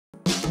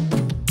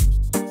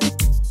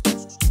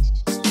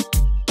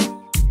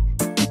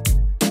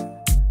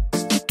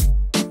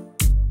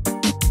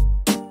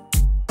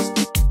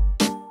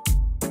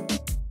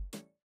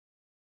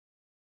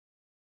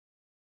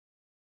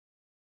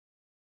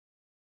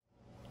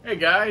Hey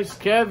guys,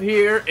 Kev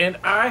here, and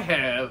I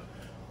have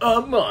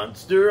a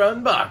monster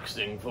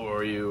unboxing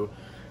for you.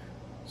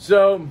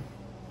 So,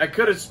 I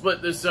could have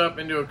split this up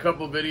into a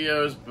couple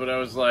videos, but I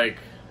was like,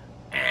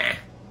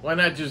 why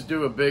not just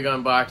do a big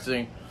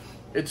unboxing?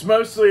 It's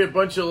mostly a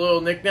bunch of little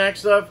knick-knack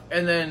stuff,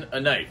 and then a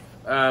knife.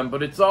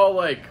 But it's all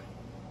like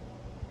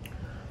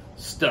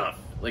stuff.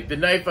 Like the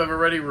knife I've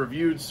already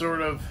reviewed,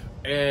 sort of,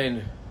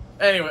 and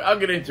anyway, I'll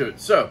get into it.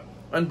 So,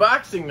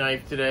 unboxing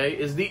knife today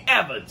is the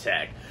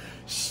Fanatic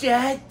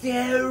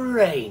Shadow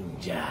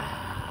Ranger.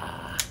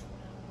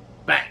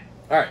 Bang.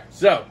 Alright,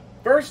 so,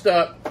 first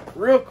up,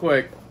 real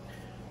quick,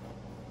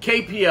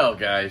 KPL,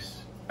 guys.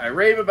 I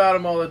rave about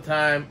them all the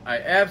time. I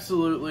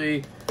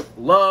absolutely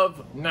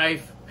love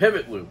knife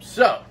pivot loops.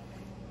 So,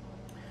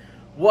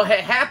 what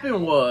had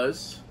happened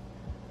was,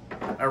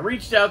 I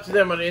reached out to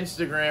them on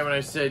Instagram and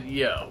I said,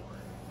 yo,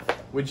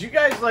 would you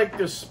guys like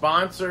to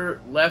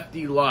sponsor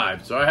Lefty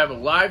Live? So I have a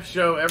live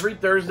show every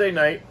Thursday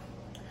night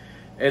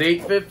at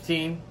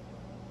 8:15.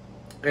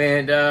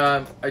 And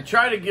I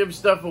try to give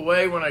stuff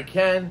away when I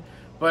can,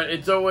 but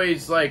it's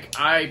always like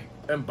I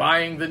am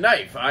buying the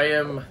knife. I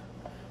am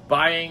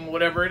buying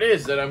whatever it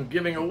is that I'm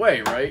giving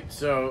away, right?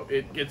 So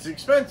it gets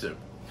expensive.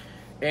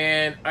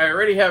 And I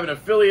already have an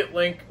affiliate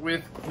link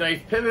with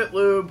Knife Pivot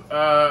Lube.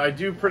 I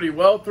do pretty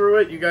well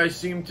through it. You guys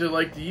seem to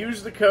like to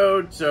use the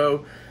code,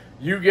 so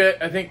you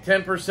get, I think,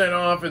 10%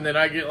 off, and then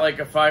I get like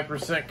a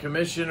 5%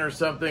 commission or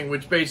something,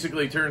 which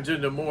basically turns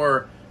into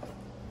more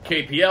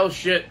KPL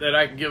shit that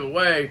I can give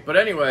away. But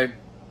anyway,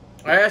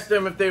 I asked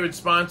them if they would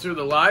sponsor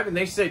the live, and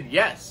they said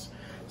yes.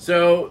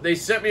 So they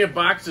sent me a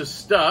box of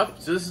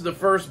stuff. So this is the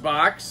first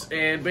box,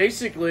 and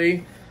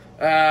basically,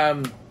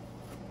 on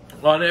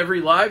every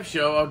live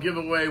show, I'll give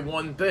away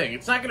one thing.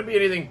 It's not going to be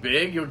anything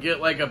big. You'll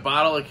get like a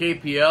bottle of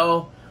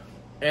KPL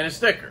and a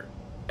sticker.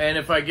 And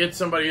if I get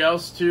somebody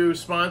else to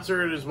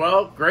sponsor it as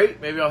well, great.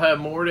 Maybe I'll have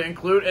more to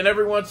include. And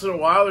every once in a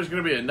while, there's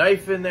going to be a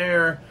knife in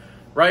there,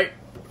 right?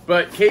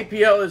 But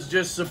KPL is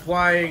just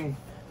supplying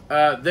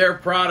their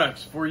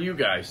products for you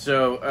guys.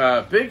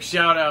 So big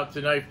shout out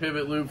to Knife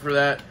Pivot Lube for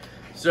that.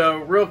 So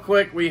real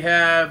quick, we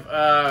have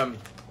a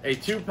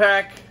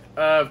 2-pack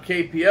of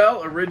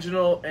KPL,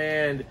 original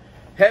and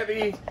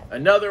heavy.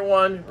 Another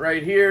one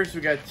right here. So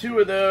we got 2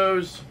 of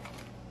those.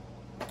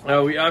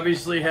 We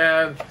obviously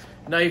have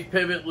Knife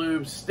Pivot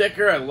Lube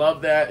sticker. I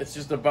love that. It's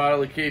just a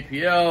bottle of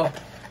KPL.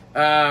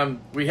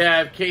 We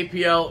have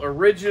KPL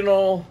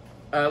original.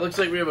 Looks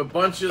like we have a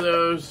bunch of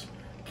those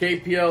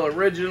KPL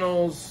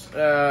originals.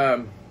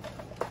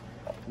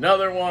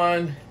 Another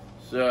one.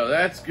 So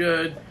that's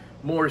good.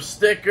 More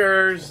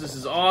stickers. This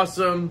is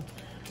awesome.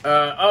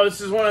 Oh,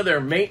 this is one of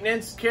their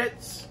maintenance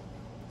kits.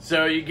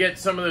 So you get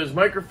some of those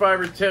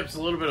microfiber tips,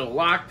 a little bit of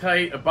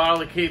Loctite, a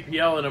bottle of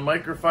KPL, and a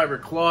microfiber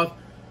cloth.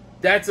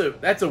 That's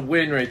a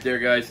win right there,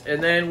 guys.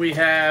 And then we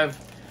have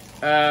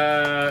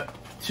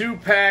 2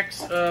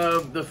 packs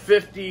of the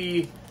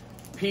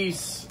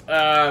 50-piece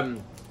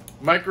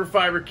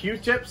microfiber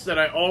Q-tips that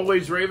I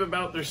always rave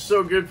about. They're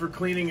so good for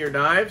cleaning your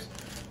knives.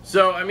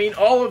 So, I mean,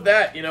 all of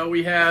that, you know,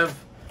 we have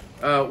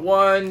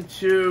 1,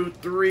 2,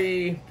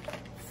 3,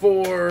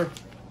 4,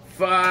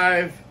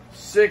 5,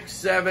 6,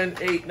 7,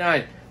 8,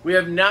 9. We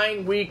have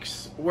 9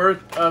 weeks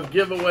worth of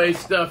giveaway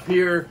stuff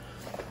here.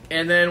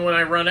 And then when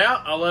I run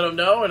out, I'll let them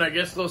know, and I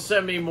guess they'll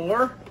send me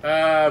more.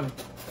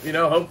 You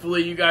know,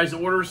 hopefully you guys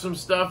order some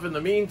stuff in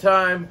the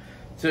meantime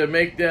to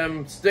make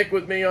them stick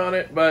with me on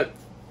it. But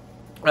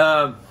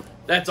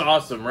that's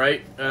awesome,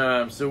 right?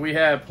 So we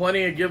have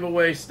plenty of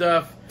giveaway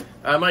stuff.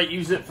 I might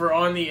use it for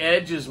On the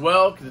Edge as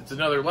well, because it's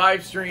another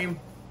live stream.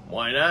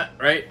 Why not,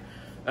 right?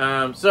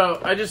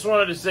 So I just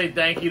wanted to say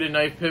thank you to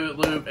Knife Pivot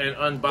Lube and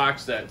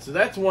unbox that. So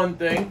that's one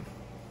thing.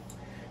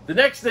 The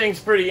next thing's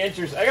pretty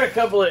interesting. I got a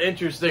couple of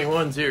interesting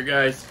ones here,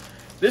 guys.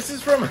 This is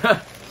from...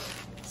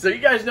 So you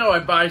guys know I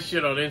buy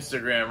shit on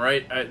Instagram,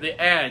 right? The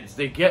ads,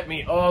 they get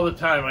me all the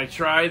time. I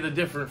try the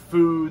different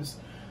foods.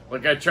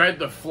 Like I tried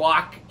the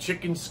Flock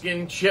chicken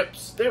skin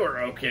chips. They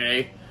were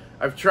okay.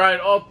 I've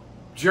tried all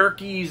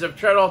jerkies. I've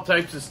tried all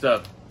types of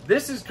stuff.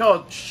 This is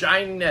called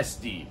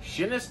Shinesty.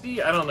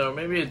 Shinesty? I don't know.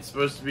 Maybe it's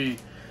supposed to be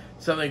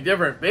something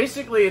different.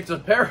 Basically, it's a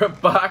pair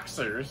of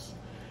boxers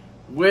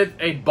with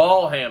a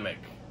ball hammock.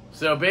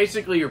 So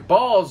basically your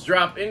balls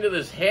drop into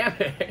this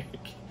hammock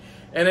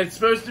and it's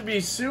supposed to be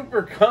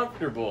super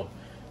comfortable.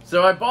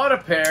 So I bought a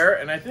pair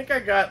and I think I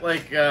got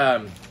like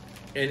an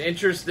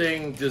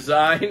interesting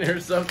design or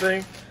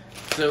something.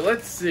 So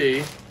let's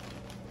see.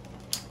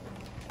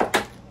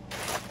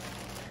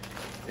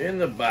 In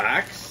the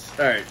box.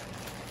 Alright.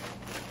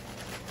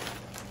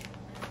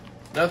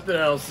 Nothing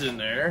else in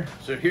there.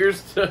 So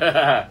here's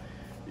the...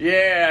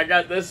 Yeah, I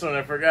got this one.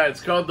 I forgot.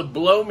 It's called the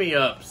Blow Me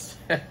Ups.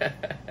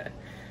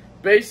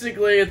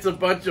 Basically, it's a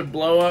bunch of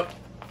blow-up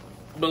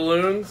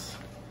balloons,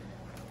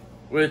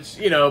 which,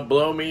 you know,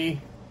 blow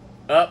me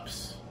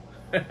ups.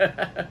 It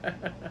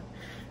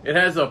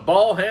has a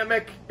ball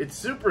hammock. It's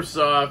super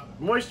soft,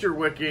 moisture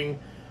wicking,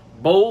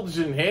 bulge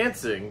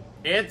enhancing,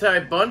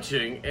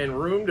 anti-bunching, and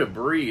room to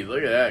breathe.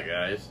 Look at that,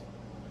 guys.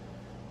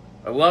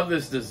 I love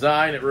this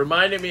design. It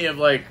reminded me of,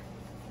 like,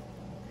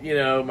 you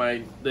know,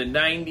 the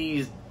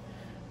 90s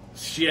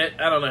shit.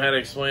 I don't know how to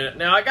explain it.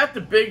 Now, I got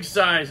the big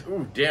size.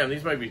 Ooh, damn,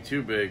 these might be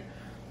too big.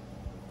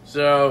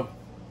 So,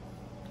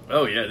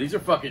 oh yeah, these are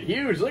fucking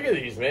huge. Look at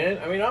these, man.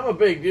 I mean, I'm a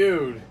big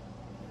dude.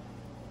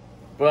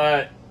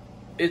 But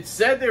it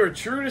said they were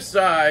true to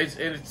size,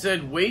 and it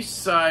said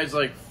waist size,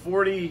 like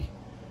 42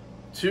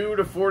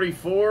 to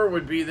 44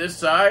 would be this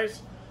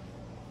size.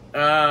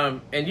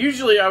 And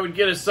usually I would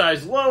get a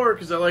size lower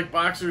because I like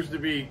boxers to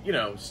be, you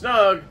know,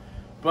 snug.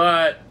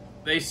 But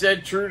they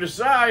said true to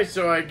size,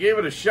 so I gave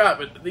it a shot.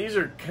 But these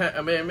are,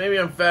 I mean, maybe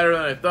I'm fatter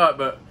than I thought,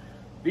 but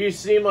these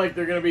seem like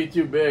they're going to be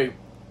too big.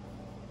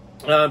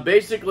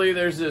 Basically,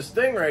 there's this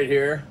thing right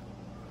here,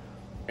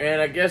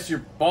 and I guess your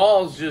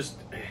balls just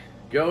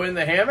go in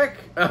the hammock.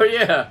 Oh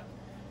yeah,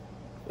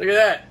 look at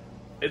that.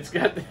 It's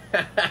got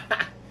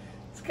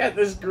it's got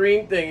this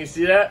green thing. You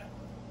see that?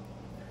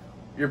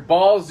 Your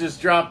balls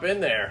just drop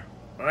in there.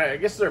 All right, I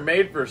guess they're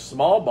made for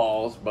small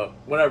balls, but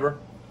whatever.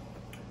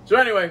 So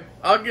anyway,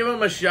 I'll give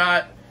them a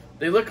shot.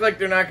 They look like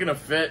they're not going to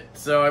fit,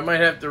 so I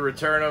might have to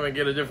return them and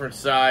get a different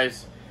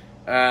size.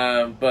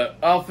 But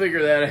I'll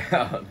figure that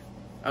out.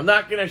 I'm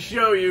not going to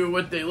show you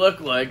what they look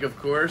like, of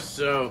course,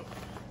 so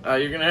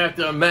you're going to have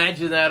to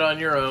imagine that on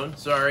your own.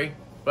 Sorry.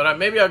 But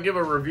maybe I'll give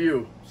a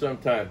review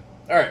sometime.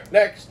 All right,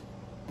 next.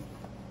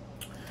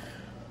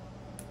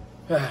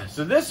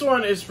 So this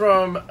one is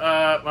from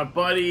my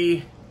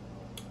buddy,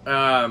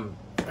 oh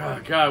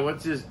God,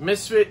 what's his,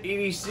 Misfit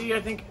EDC, I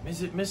think.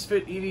 Is it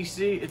Misfit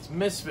EDC? It's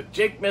Misfit,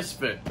 Jake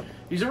Misfit.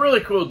 He's a really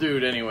cool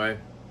dude anyway.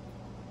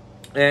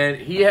 And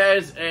he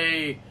has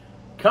a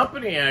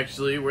company,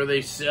 actually, where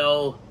they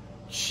sell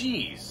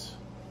cheese.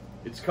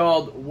 It's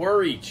called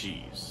Worry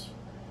Cheese,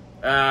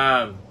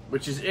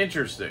 which is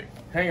interesting.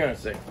 Hang on a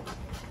second.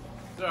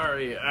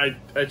 Sorry,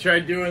 I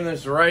tried doing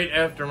this right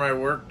after my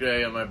work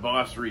day, and my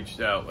boss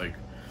reached out. Like,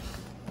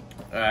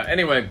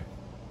 anyway,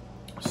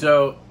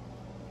 so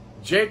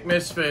Jake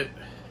Misfit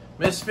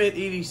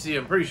EDC,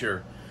 I'm pretty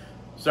sure.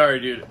 Sorry,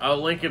 dude.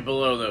 I'll link it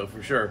below though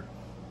for sure.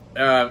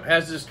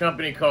 Has this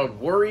company called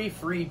Worry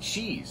Free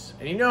Cheese,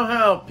 and you know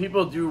how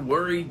people do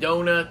worry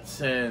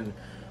donuts and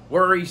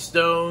worry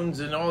stones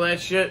and all that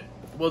shit?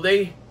 Well,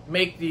 they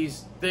make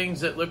these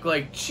things that look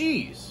like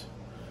cheese.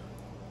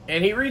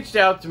 And he reached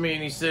out to me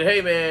and he said,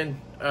 hey man,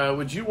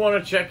 would you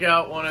want to check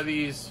out one of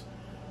these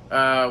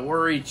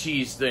worry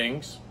cheese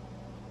things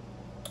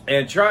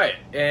and try it?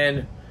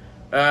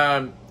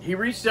 And he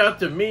reached out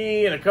to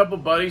me and a couple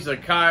buddies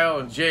like Kyle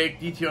and Jake,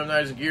 DTO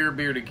Knives and Gear,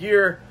 Beer to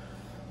Gear.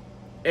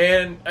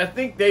 And I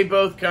think they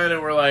both kind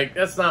of were like,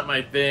 that's not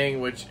my thing,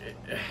 which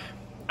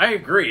I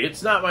agree,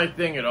 it's not my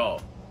thing at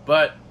all.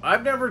 But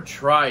I've never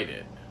tried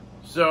it.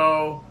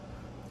 So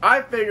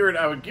I figured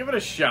I would give it a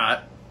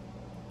shot.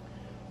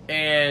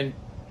 And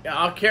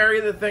I'll carry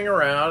the thing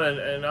around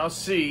and I'll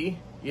see,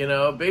 you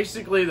know.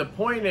 Basically, the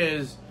point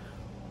is,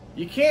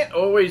 you can't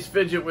always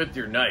fidget with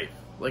your knife.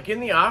 Like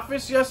in the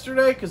office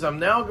yesterday, because I'm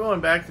now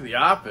going back to the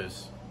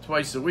office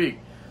twice a week,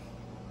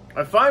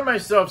 I find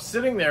myself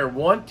sitting there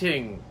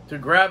wanting to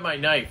grab my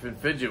knife and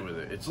fidget with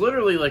it. It's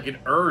literally like an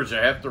urge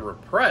I have to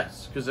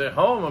repress, because at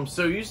home I'm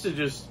so used to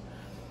just,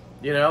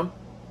 you know.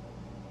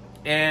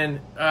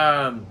 And,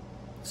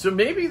 so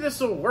maybe this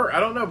will work. I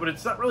don't know, but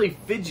it's not really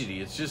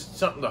fidgety. It's just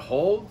something to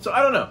hold. So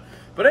I don't know.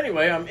 But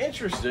anyway, I'm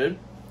interested.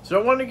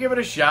 So I wanted to give it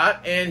a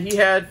shot. And he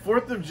had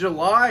 4th of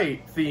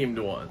July themed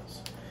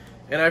ones.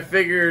 And I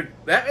figured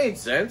that made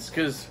sense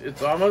because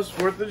it's almost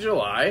 4th of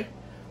July.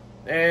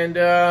 And,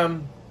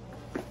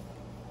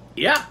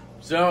 yeah.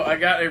 So I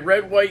got a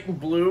red, white, and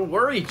blue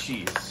Worry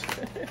Cheese.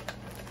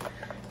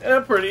 And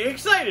I'm pretty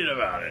excited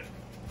about it.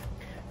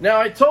 Now,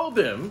 I told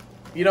him,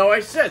 you know, I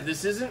said,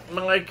 this isn't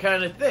my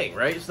kind of thing,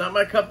 right? It's not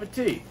my cup of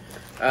tea.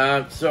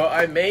 So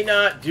I may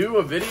not do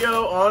a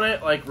video on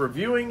it, like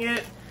reviewing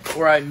it,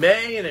 or I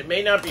may, and it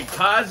may not be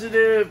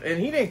positive. And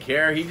he didn't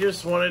care. He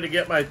just wanted to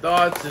get my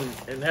thoughts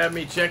and have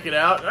me check it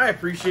out. And I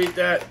appreciate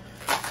that.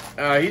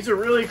 He's a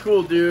really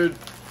cool dude.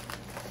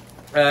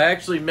 I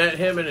actually met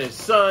him and his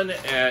son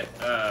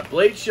at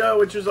Blade Show,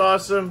 which was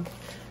awesome.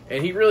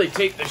 And he really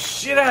take the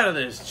shit out of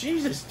this.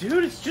 Jesus,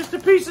 dude, it's just a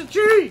piece of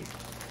cheese.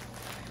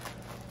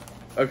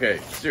 Okay,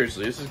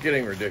 seriously, this is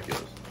getting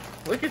ridiculous.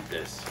 Look at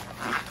this.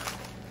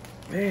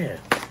 Man.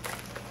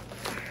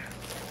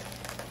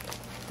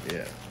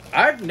 Yeah.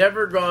 I've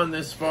never gone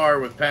this far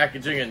with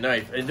packaging a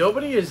knife, and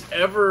nobody has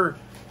ever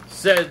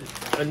said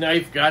a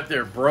knife got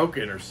there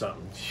broken or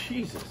something.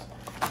 Jesus.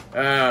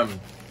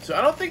 So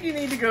I don't think you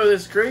need to go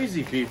this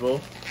crazy,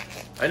 people.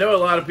 I know a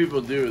lot of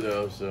people do,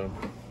 though, so.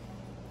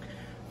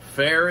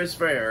 Fair is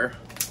fair.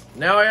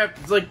 Now I have,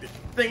 it's like, the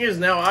thing is,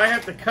 now I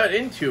have to cut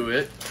into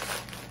it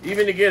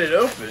even to get it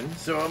open,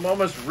 so I'm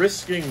almost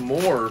risking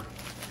more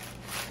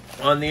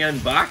on the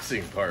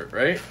unboxing part,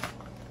 right?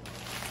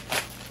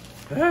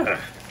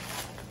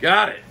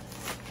 Got it.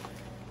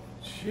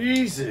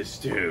 Jesus,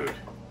 dude.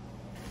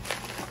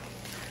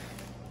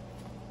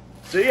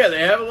 So yeah, they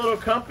have a little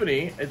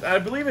company. I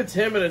believe it's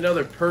him and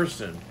another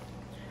person.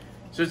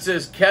 So it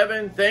says,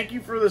 Kevin, thank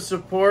you for the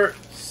support.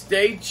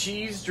 Stay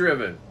cheese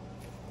driven.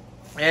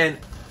 And,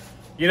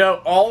 you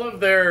know, all of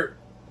their,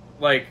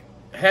 like,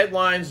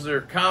 headlines,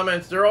 their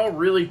comments, they're all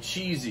really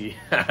cheesy.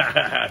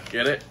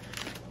 Get it?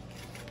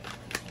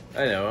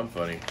 I know, I'm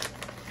funny.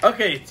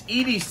 Okay, it's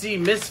EDC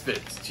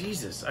Misfits.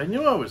 Jesus, I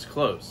knew I was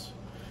close.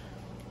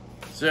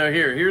 So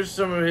here's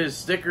some of his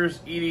stickers.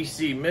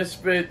 EDC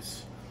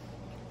Misfits.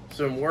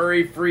 Some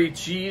worry-free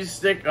cheese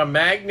stick. A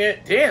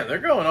magnet. Damn, they're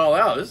going all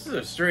out. This is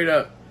a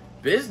straight-up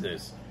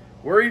business.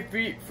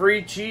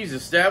 Worry-free cheese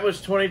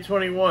established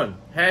 2021.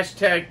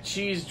 Hashtag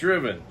cheese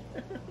driven.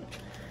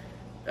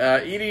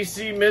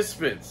 EDC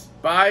Misfits.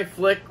 Buy,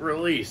 flick,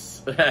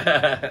 release.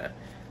 I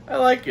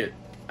like it.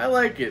 I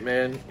like it,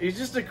 man. He's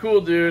just a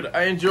cool dude.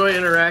 I enjoy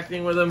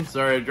interacting with him.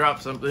 Sorry, I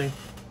dropped something.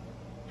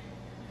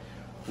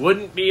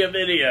 Wouldn't be a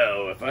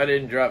video if I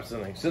didn't drop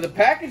something. So the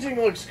packaging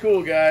looks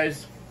cool,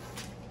 guys.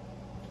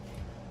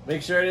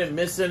 Make sure I didn't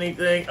miss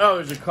anything. Oh,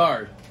 there's a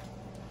card.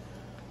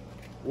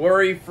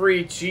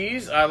 Worry-free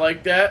cheese. I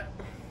like that.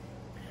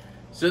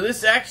 So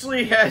this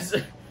actually has...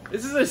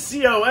 This is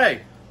a COA.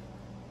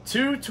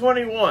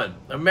 221.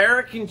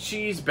 American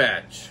cheese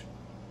batch.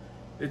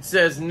 It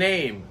says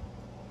name.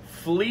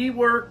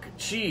 Fleawork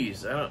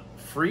cheese.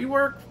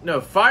 Freework? No,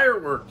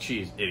 firework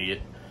cheese,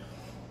 idiot.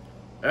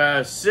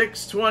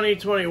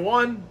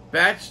 6/20/21.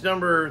 Batch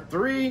number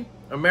 3.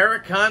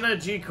 Americana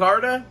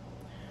G-Carta.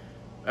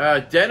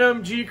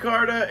 Denim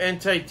G-Carta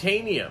and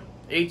titanium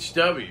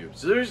HW.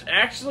 So there's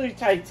actually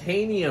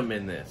titanium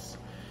in this.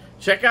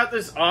 Check out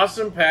this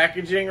awesome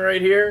packaging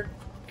right here.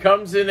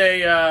 Comes in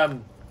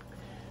a,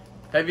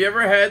 have you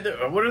ever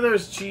had, what are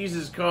those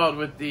cheeses called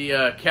with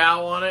the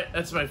cow on it?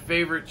 That's my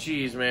favorite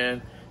cheese,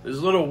 man. Those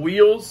little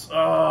wheels.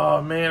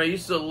 Oh, man, I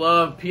used to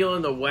love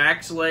peeling the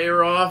wax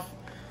layer off.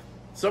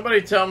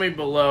 Somebody tell me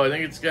below. I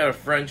think it's got a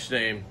French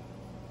name.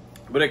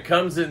 But it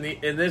comes in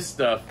this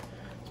stuff.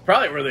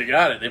 Probably where they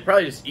got it. They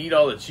probably just eat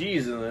all the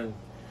cheese and then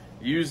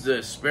use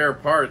the spare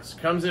parts.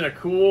 Comes in a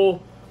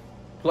cool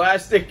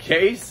plastic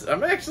case.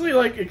 I'm actually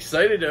like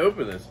excited to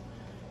open this.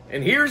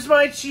 And here's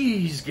my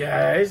cheese,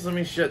 guys. Let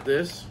me shut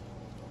this.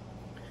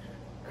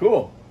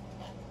 Cool.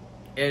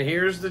 And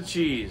here's the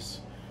cheese.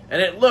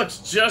 And it looks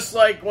just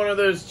like one of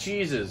those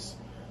cheeses.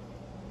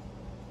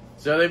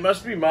 So they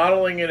must be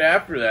modeling it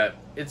after that.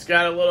 It's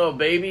got a little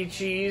baby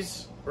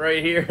cheese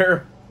right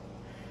here.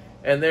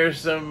 And there's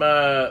some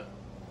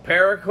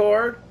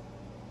paracord.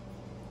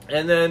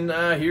 And then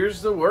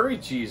here's the worry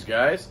cheese,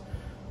 guys.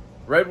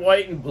 Red,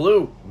 white, and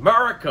blue.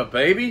 America,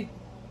 baby.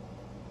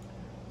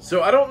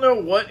 So I don't know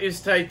what is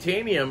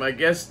titanium. I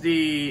guess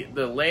the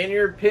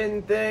lanyard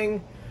pin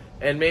thing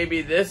and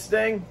maybe this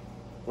thing.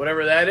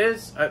 Whatever that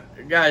is.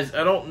 Guys,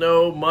 I don't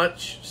know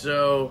much.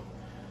 So,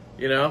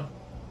 you know.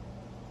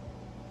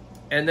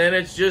 And then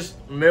it's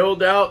just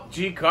milled out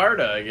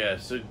G-Carta, I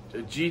guess. A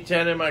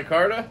G10 in my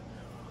Carta.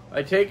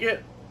 I take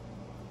it.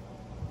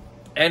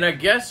 And I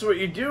guess what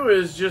you do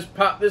is just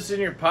pop this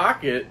in your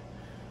pocket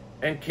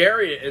and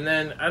carry it. And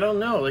then, I don't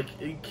know, like,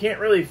 you can't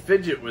really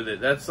fidget with it.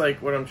 That's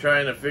like what I'm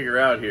trying to figure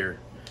out here.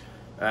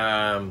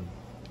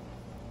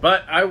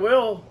 But I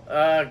will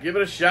give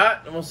it a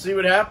shot and we'll see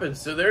what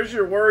happens. So there's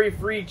your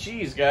worry-free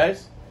cheese,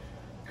 guys.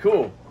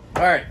 Cool.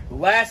 All right,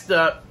 last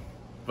up,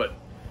 but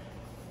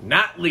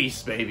not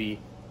least, baby.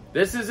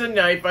 This is a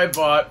knife I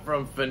bought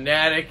from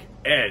Fanatic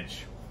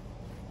Edge.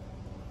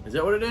 Is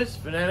that what it is?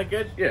 Fanatic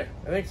Edge? Yeah,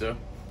 I think so.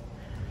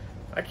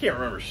 I can't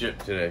remember shit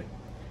today.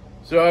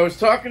 So I was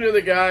talking to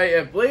the guy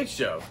at Blade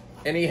Show,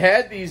 and he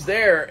had these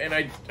there, and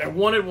I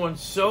wanted one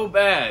so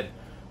bad,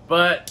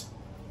 but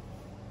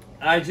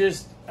I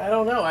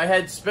don't know. I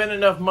had spent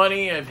enough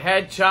money. I've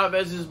had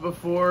Chavez's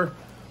before,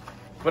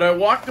 but I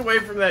walked away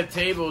from that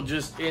table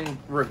just in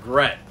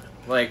regret.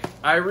 Like,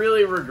 I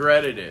really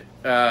regretted it,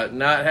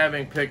 not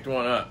having picked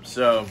one up.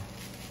 So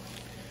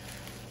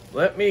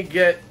let me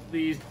get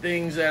these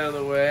things out of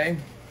the way.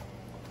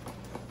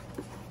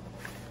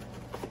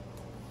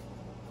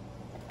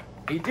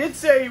 He did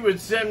say he would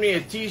send me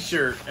a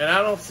t-shirt, and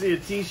I don't see a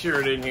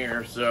t-shirt in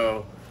here,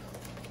 so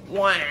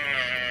wah.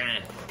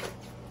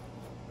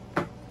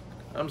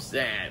 I'm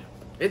sad.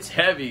 It's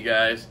heavy,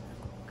 guys.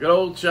 Good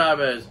old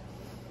Chavez.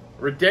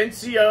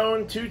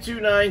 Redención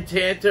 229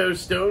 Tanto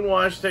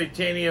Stonewashed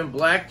Titanium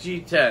Black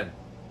G10.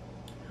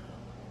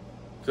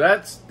 So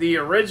that's the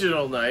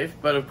original knife,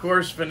 but of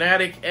course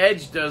Fanatic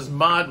Edge does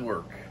mod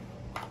work.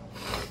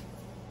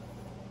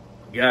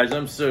 Guys,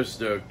 I'm so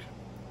stoked.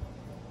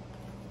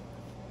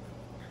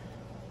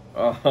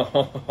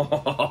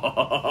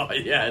 Oh,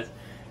 yes.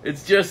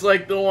 It's just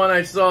like the one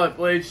I saw at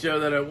Blade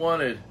Show that I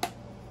wanted.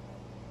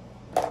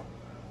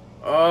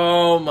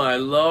 Oh, my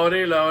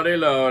lordy, lordy,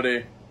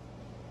 lordy.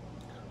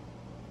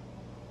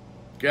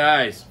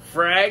 Guys,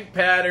 frag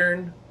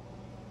pattern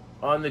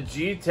on the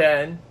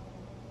G10.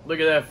 Look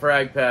at that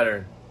frag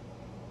pattern.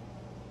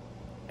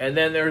 And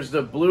then there's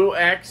the blue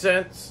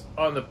accents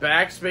on the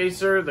back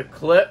spacer, the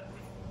clip.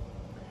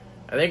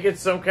 I think it's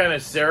some kind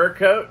of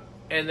Cerakote.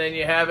 And then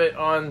you have it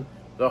on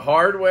the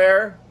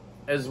hardware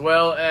as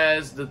well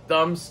as the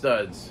thumb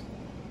studs.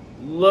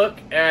 Look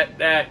at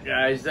that,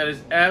 guys. That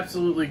is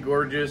absolutely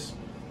gorgeous.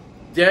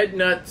 Dead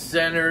nut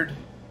centered.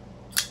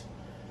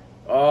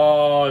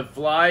 Oh, it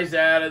flies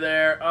out of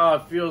there. Oh,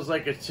 it feels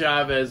like a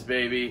Chaves,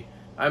 baby.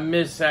 I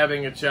miss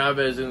having a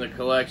Chaves in the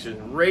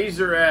collection.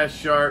 Razor ass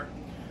sharp.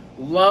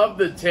 Love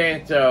the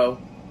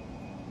Tanto.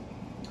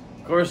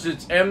 Of course,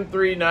 it's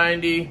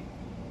M390.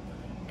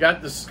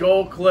 Got the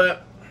skull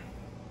clip.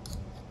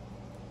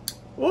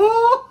 Woo!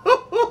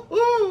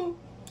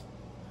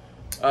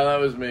 Oh, that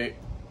was me.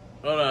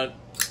 Hold on.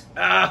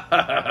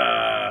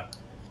 Ah,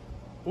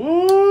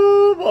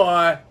 woo,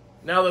 boy.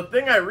 Now, the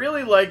thing I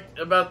really liked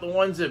about the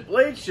ones at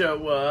Blade Show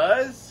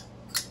was...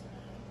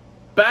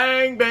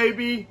 Bang,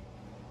 baby!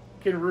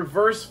 Can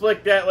reverse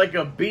flick that like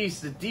a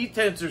beast. The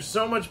detents are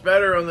so much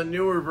better on the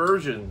newer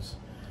versions.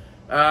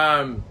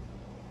 Oh,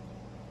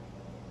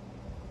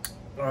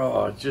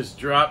 it just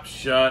dropped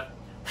shut.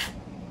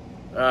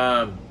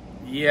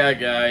 Yeah,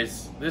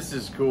 guys. This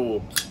is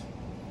cool.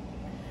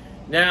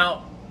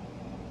 Now...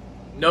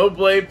 No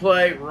blade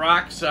play,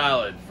 rock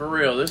solid. For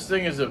real, this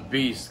thing is a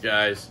beast,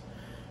 guys.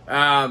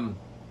 A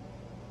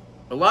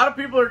lot of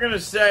people are going to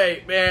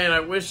say, man, I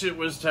wish it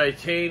was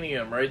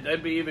titanium, right?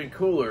 That'd be even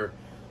cooler.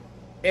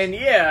 And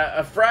yeah,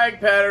 a frag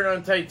pattern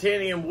on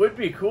titanium would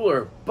be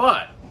cooler,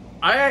 but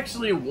I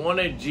actually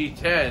wanted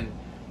G10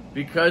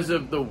 because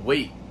of the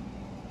weight.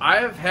 I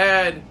have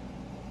had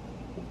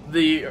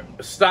the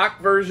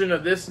stock version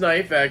of this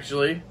knife,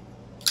 actually,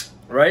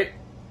 right?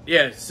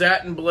 Yeah,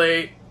 satin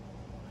blade.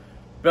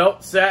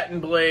 Belt satin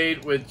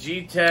blade with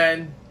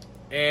G10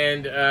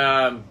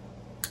 and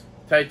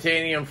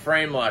titanium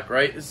frame lock,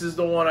 right? This is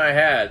the one I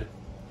had.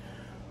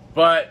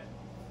 But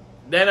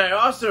then I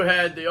also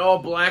had the all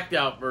blacked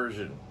out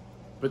version.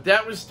 But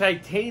that was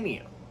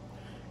titanium.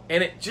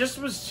 And it just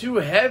was too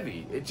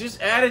heavy. It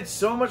just added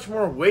so much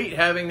more weight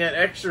having that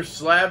extra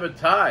slab of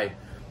tie.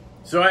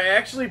 So I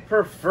actually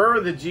prefer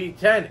the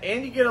G10.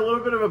 And you get a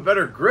little bit of a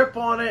better grip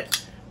on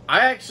it.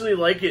 I actually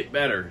like it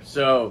better.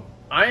 So...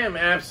 I am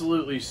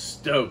absolutely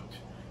stoked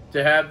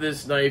to have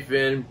this knife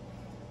in.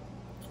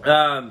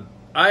 I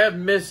have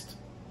missed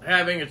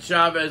having a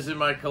Chaves in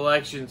my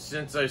collection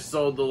since I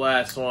sold the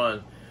last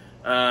one.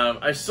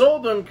 I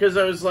sold them because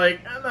I was like,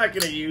 I'm not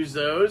going to use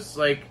those.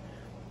 Like,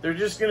 they're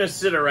just going to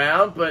sit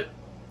around, but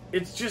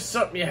it's just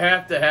something you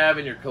have to have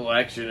in your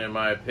collection, in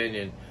my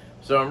opinion.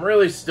 So I'm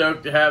really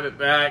stoked to have it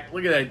back.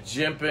 Look at that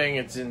jimping.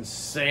 It's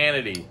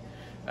insanity.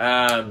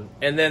 And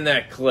then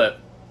that clip.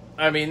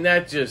 I mean,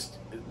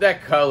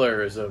 that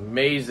color is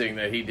amazing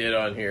that he did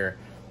on here.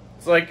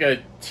 It's like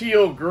a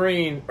teal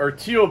green or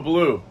teal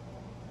blue.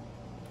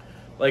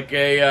 Like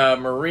a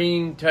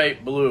marine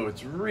type blue.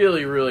 It's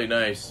really, really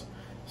nice.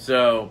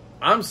 So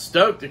I'm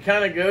stoked. It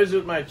kind of goes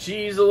with my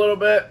cheese a little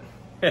bit.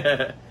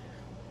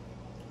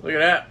 Look at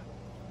that.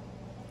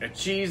 A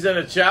cheese and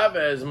a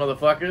Chaves,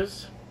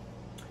 motherfuckers.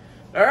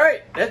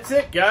 Alright, that's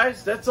it,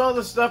 guys. That's all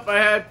the stuff I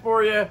had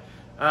for you.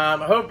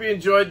 I hope you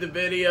enjoyed the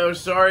video.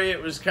 Sorry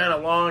it was kind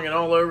of long and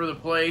all over the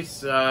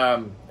place.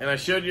 And I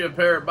showed you a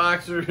pair of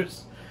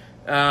boxers.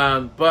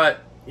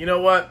 But, you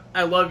know what?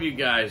 I love you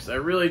guys. I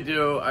really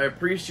do. I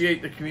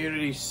appreciate the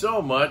community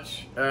so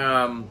much.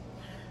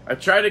 I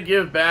try to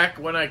give back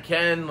when I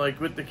can, like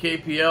with the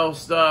KPL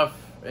stuff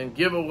and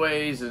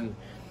giveaways. And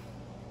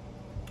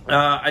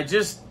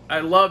I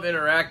love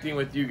interacting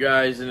with you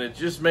guys, and it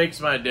just makes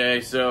my day.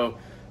 So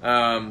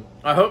I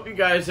hope you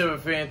guys have a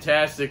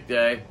fantastic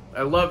day.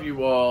 I love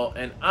you all,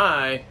 and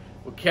I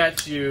will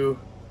catch you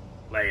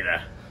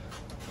later.